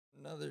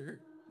another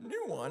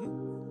new one.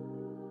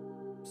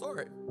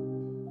 Sorry.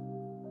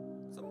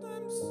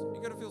 Sometimes you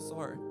gotta feel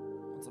sorry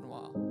once in a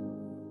while.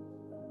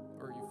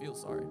 Or you feel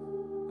sorry. I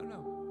don't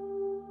know.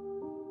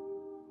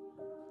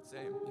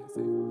 Same. Yeah,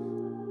 same.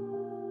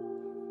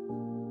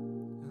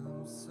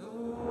 I'm sorry.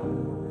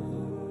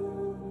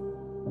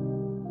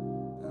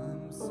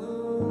 I'm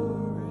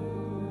sorry.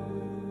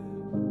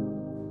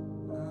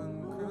 I'm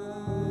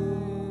crying.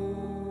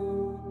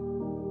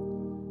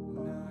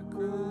 Not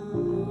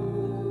crying.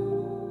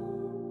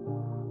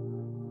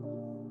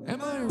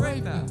 Am I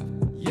right now?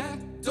 Yeah,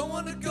 don't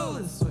wanna go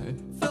this way.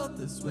 Felt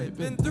this way,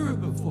 been through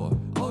it before.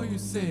 All you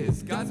say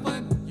is God's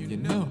plan, you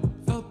know.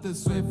 Felt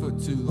this way for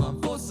too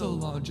long, for so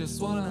long.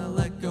 Just wanna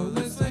let go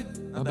this way.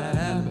 My bad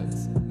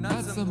habits,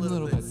 not some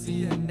little bit,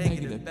 see a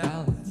negative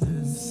balance.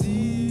 The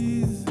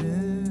seasons,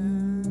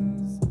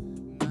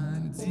 my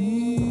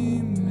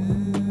demons.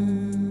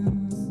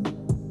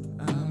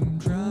 I'm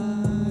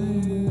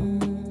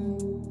crying,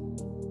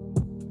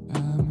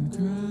 I'm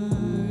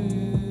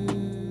crying,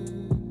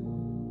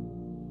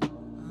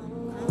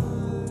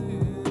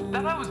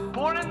 That I was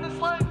born in this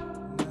life?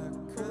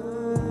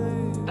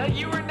 That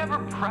you were never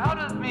proud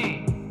of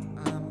me?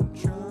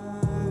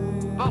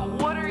 But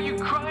what are you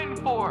crying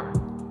for?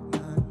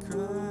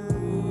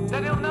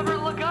 That he'll never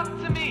look up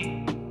to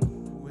me?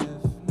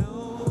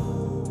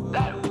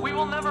 That we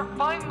will never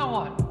find the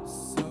one?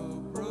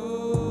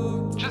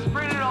 Just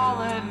bring it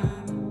all in.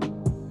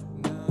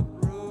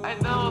 I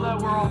know that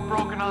we're all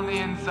broken on the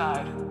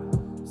inside.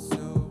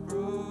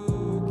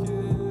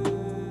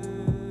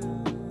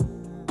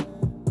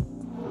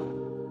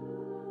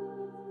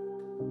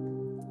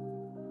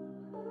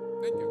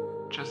 Thank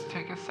you. Just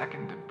take a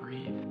second to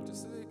breathe.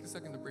 Just take a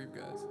second to breathe,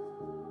 guys. There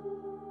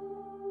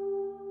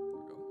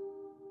we go.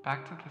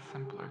 Back to the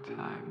simpler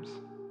times.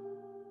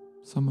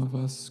 Some of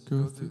us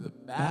go through the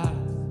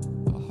battles,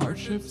 the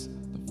hardships,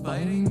 the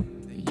fighting,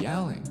 the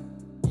yelling.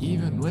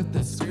 Even with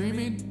the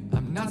screaming,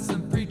 I'm not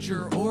some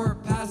preacher or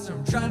pastor.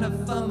 I'm trying to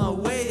find my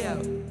way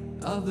out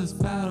of this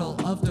battle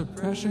of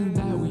depression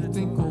that we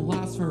think will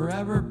last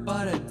forever,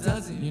 but it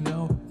doesn't, you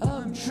know.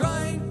 I'm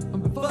trying,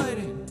 I'm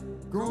fighting.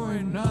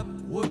 Growing up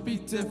would be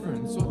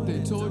different. It's what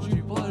they told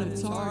you, but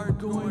it's hard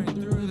going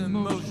through the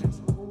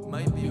motions.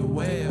 Might be a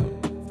way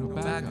out, no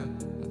backup.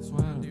 That's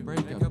why I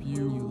break up.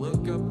 You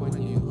look up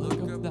when you look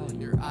up that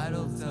your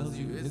idol tells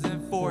you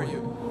isn't for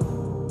you.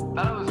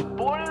 That I was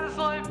born in this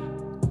life?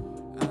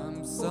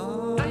 I'm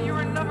sorry. That you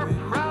were never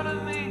proud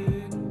of me?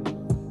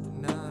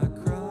 Not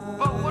crying.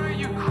 But what are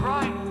you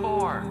crying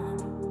for?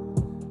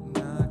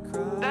 Not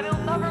crying. That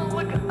he'll never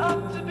look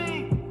up to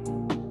me?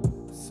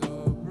 So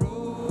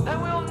broke. That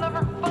we'll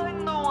never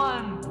find the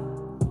one?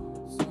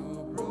 So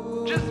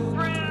broke. Just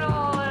bring it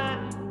all in.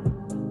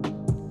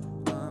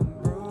 I'm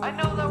broke. I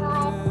know that we're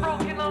all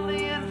broken on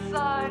the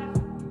inside.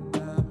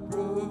 Not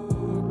broken.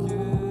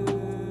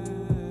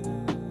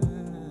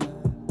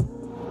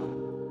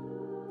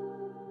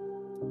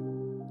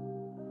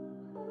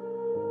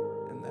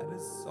 And that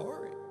is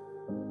sorry.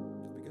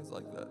 Just because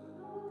like that.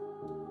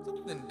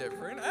 Something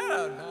different. I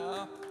don't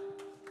know.